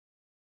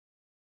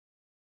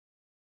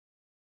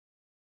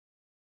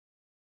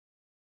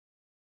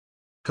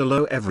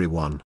Hello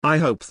everyone. I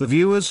hope the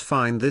viewers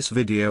find this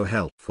video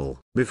helpful.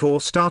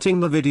 Before starting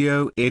the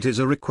video, it is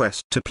a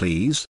request to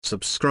please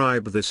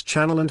subscribe this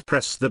channel and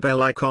press the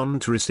bell icon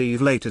to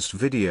receive latest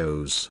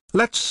videos.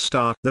 Let's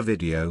start the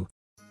video.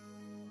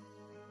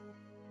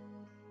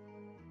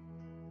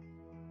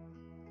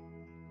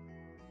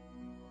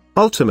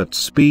 Ultimate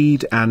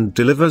speed and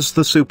delivers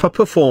the super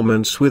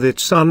performance with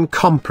its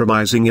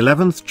uncompromising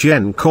 11th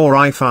Gen Core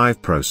i5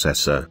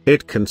 processor.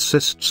 It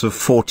consists of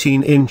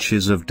 14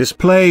 inches of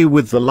display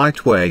with the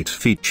lightweight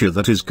feature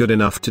that is good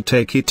enough to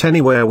take it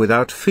anywhere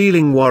without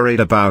feeling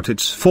worried about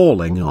its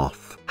falling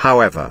off.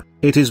 However,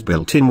 it is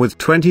built in with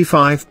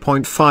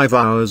 25.5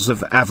 hours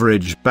of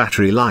average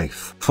battery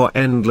life for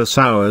endless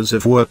hours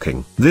of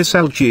working. This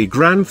LG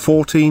Gran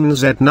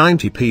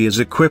 14Z90P is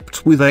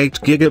equipped with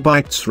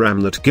 8GB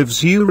RAM that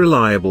gives you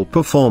reliable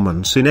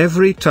performance in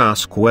every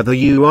task, whether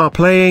you are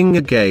playing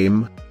a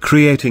game,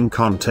 creating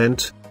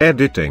content,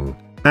 editing,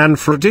 and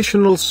for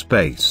additional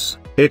space.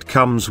 It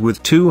comes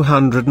with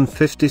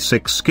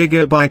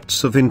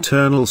 256GB of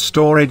internal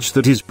storage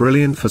that is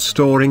brilliant for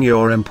storing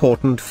your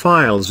important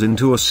files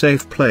into a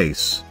safe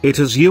place. It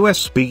has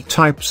USB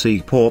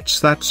Type-C ports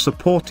that's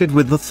supported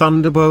with the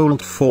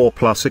Thunderbolt 4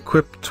 Plus,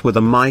 equipped with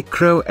a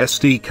micro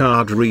SD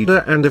card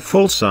reader and a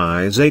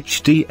full-size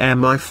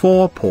HDMI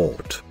 4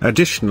 port.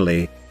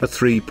 Additionally, a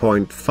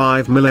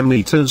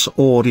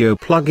 3.5mm audio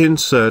plug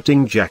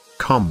inserting jack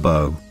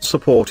combo,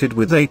 supported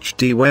with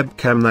HD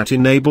webcam that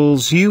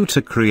enables you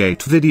to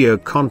create video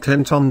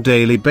content on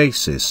daily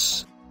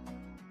basis.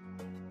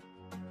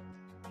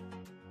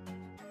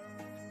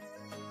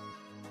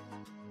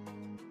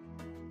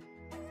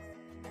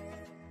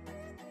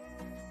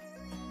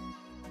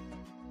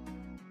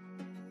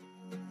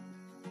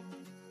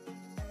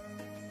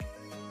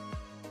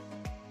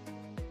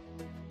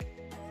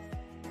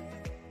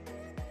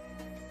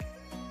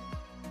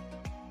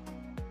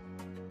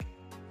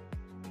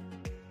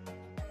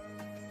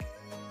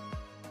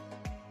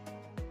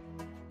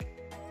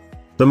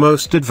 The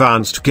most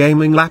advanced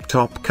gaming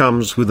laptop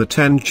comes with a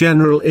 10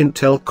 General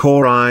Intel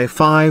Core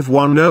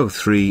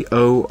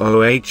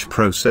i5-10300H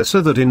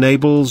processor that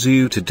enables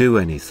you to do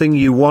anything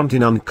you want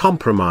in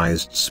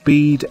uncompromised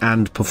speed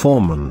and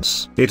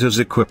performance. It is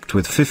equipped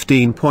with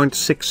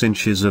 15.6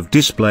 inches of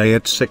display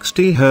at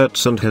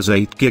 60Hz and has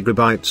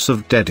 8GB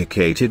of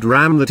dedicated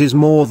RAM that is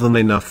more than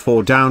enough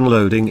for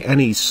downloading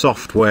any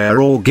software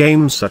or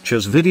game such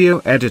as video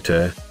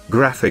editor,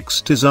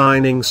 graphics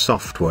designing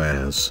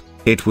softwares.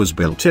 It was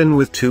built in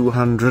with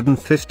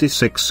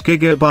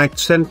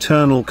 256GB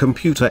internal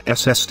computer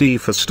SSD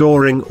for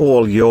storing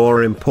all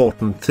your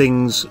important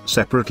things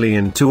separately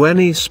into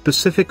any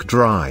specific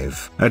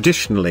drive.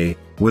 Additionally,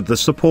 with the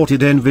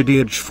supported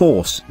NVIDIA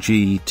GeForce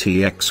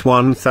GTX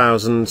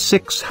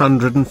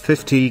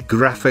 1650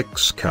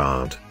 graphics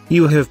card,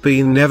 you have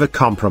been never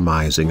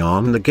compromising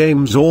on the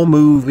games or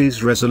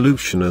movies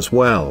resolution as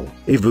well.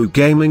 Evoo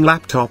gaming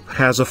laptop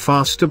has a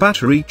faster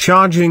battery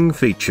charging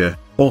feature,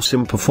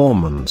 awesome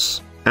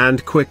performance,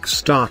 and quick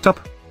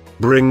startup.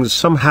 Brings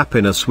some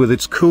happiness with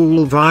its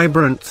cool,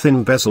 vibrant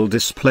thin bezel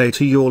display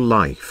to your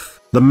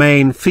life. The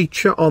main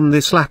feature on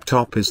this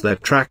laptop is their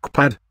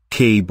trackpad,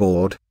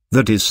 keyboard,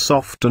 that is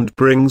soft and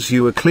brings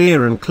you a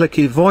clear and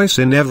clicky voice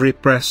in every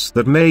press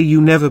that may you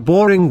never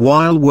boring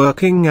while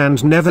working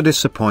and never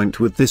disappoint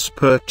with this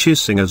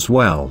purchasing as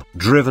well.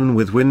 Driven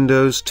with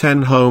Windows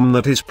 10 Home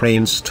that is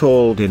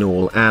pre-installed in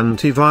all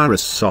antivirus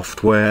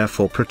software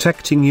for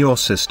protecting your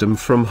system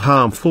from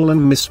harmful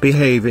and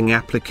misbehaving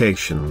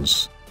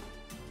applications.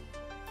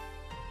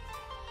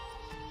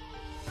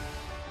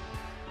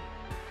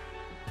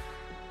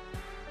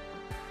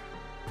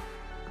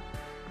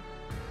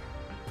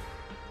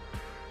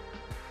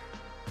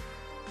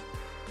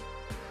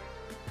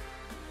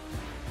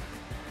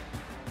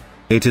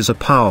 It is a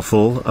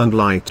powerful and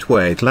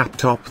lightweight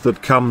laptop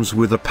that comes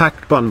with a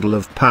packed bundle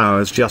of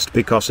powers just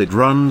because it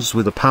runs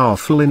with a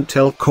powerful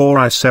Intel Core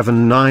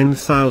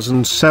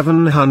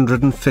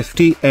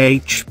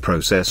i7-9750H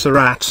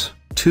processor at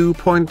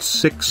 2.6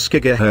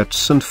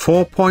 GHz and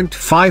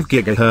 4.5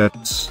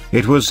 GHz.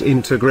 It was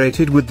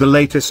integrated with the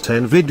latest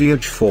NVIDIA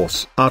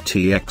GeForce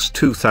RTX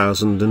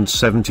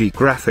 2070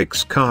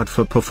 graphics card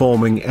for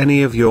performing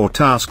any of your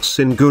tasks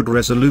in good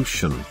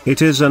resolution.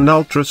 It is an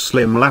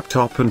ultra-slim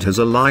laptop and has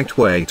a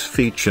lightweight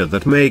feature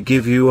that may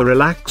give you a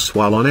relax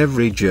while on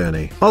every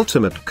journey.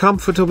 Ultimate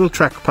comfortable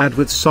trackpad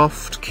with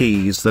soft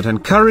keys that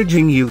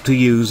encouraging you to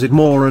use it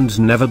more and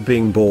never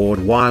being bored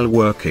while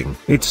working.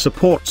 It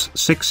supports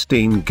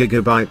 16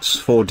 GB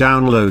for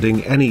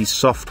downloading any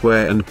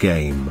software and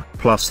game,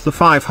 plus the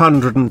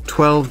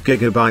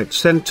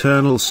 512GB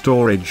internal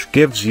storage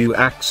gives you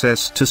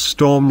access to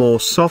store more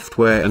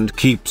software and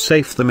keep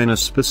safe them in a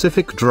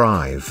specific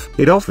drive.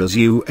 It offers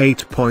you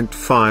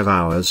 8.5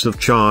 hours of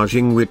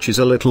charging, which is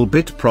a little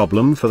bit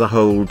problem for the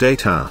whole day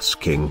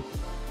tasking.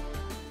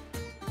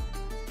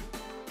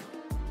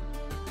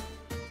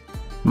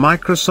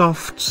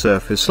 Microsoft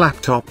Surface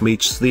Laptop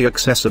meets the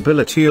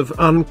accessibility of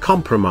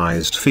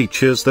uncompromised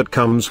features that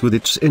comes with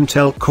its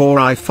Intel Core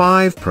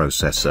i5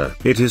 processor.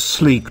 It is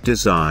sleek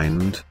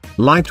designed,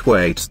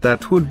 lightweight.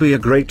 That would be a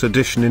great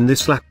addition in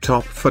this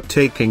laptop for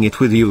taking it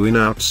with you in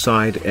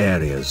outside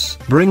areas.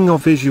 Bring your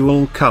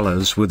visual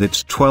colors with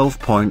its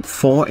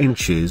 12.4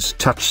 inches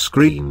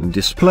touchscreen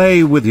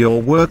display with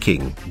your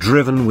working.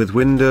 Driven with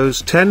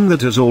Windows 10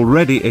 that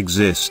already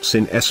exists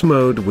in S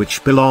mode,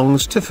 which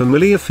belongs to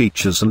familiar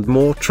features and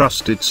more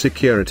trusted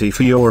security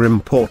for your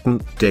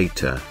important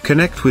data.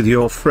 Connect with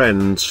your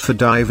friends for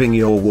diving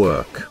your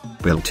work.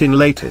 Built-in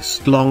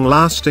latest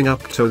long-lasting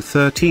up to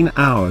 13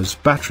 hours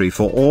battery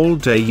for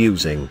all-day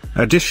using.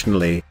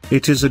 Additionally,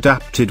 it is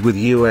adapted with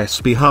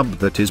USB hub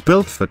that is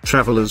built for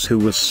travelers who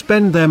will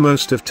spend their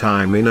most of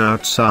time in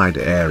outside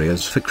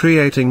areas for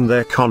creating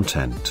their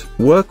content.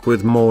 Work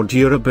with more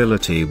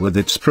durability with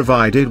its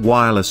provided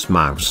wireless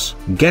mouse.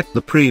 Get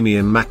the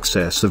premium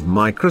access of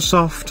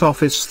Microsoft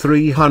Office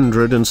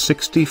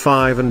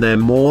 365 and there are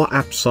more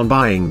apps on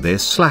buying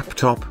this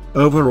laptop.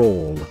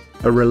 Overall,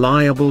 a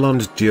reliable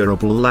and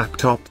durable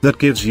laptop that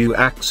gives you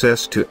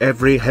access to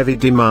every heavy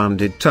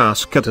demanded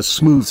task at a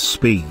smooth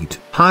speed.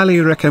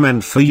 Highly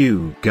recommend for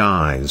you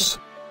guys.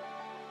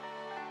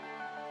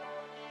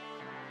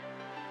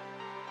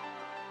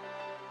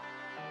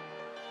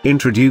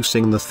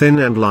 Introducing the thin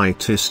and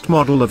lightest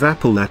model of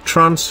Apple that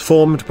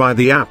transformed by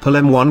the Apple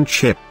M1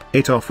 chip.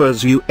 It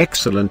offers you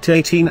excellent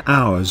 18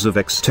 hours of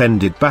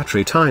extended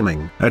battery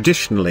timing.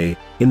 Additionally,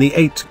 in the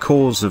 8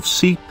 cores of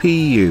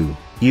CPU,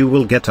 you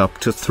will get up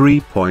to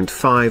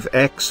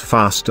 3.5x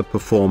faster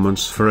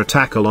performance for a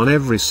tackle on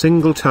every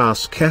single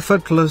task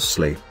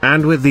effortlessly.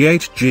 And with the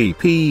 8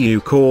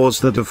 GPU cores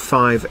that have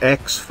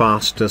 5x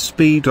faster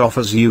speed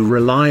offers you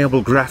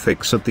reliable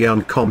graphics at the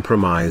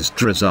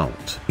uncompromised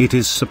result. It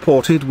is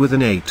supported with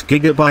an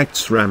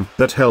 8GB RAM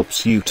that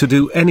helps you to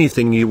do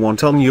anything you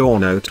want on your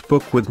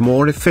notebook with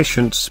more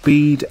efficient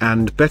speed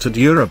and better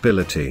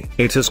durability.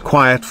 It has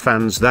quiet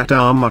fans that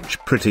are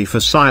much pretty for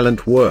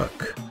silent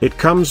work. It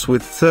comes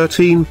with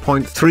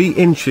 13.3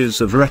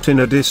 inches of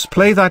Retina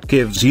display that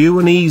gives you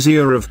an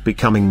easier of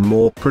becoming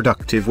more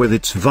productive with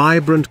its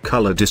vibrant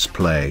color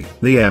display.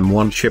 The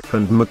M1 chip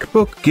and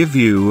MacBook give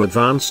you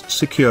advanced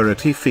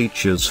security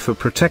features for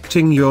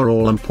protecting your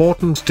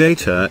all-important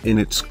data in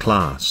its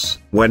class.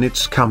 When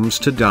it comes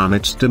to done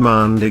its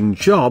demanding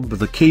job,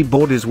 the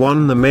keyboard is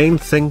the main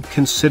thing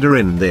consider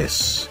in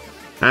this.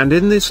 And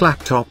in this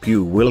laptop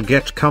you will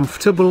get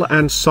comfortable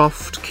and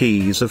soft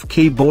keys of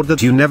keyboard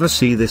that you never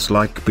see this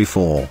like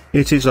before.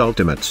 It is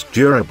ultimate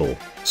durable,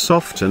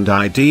 soft and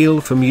ideal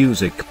for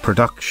music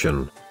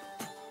production.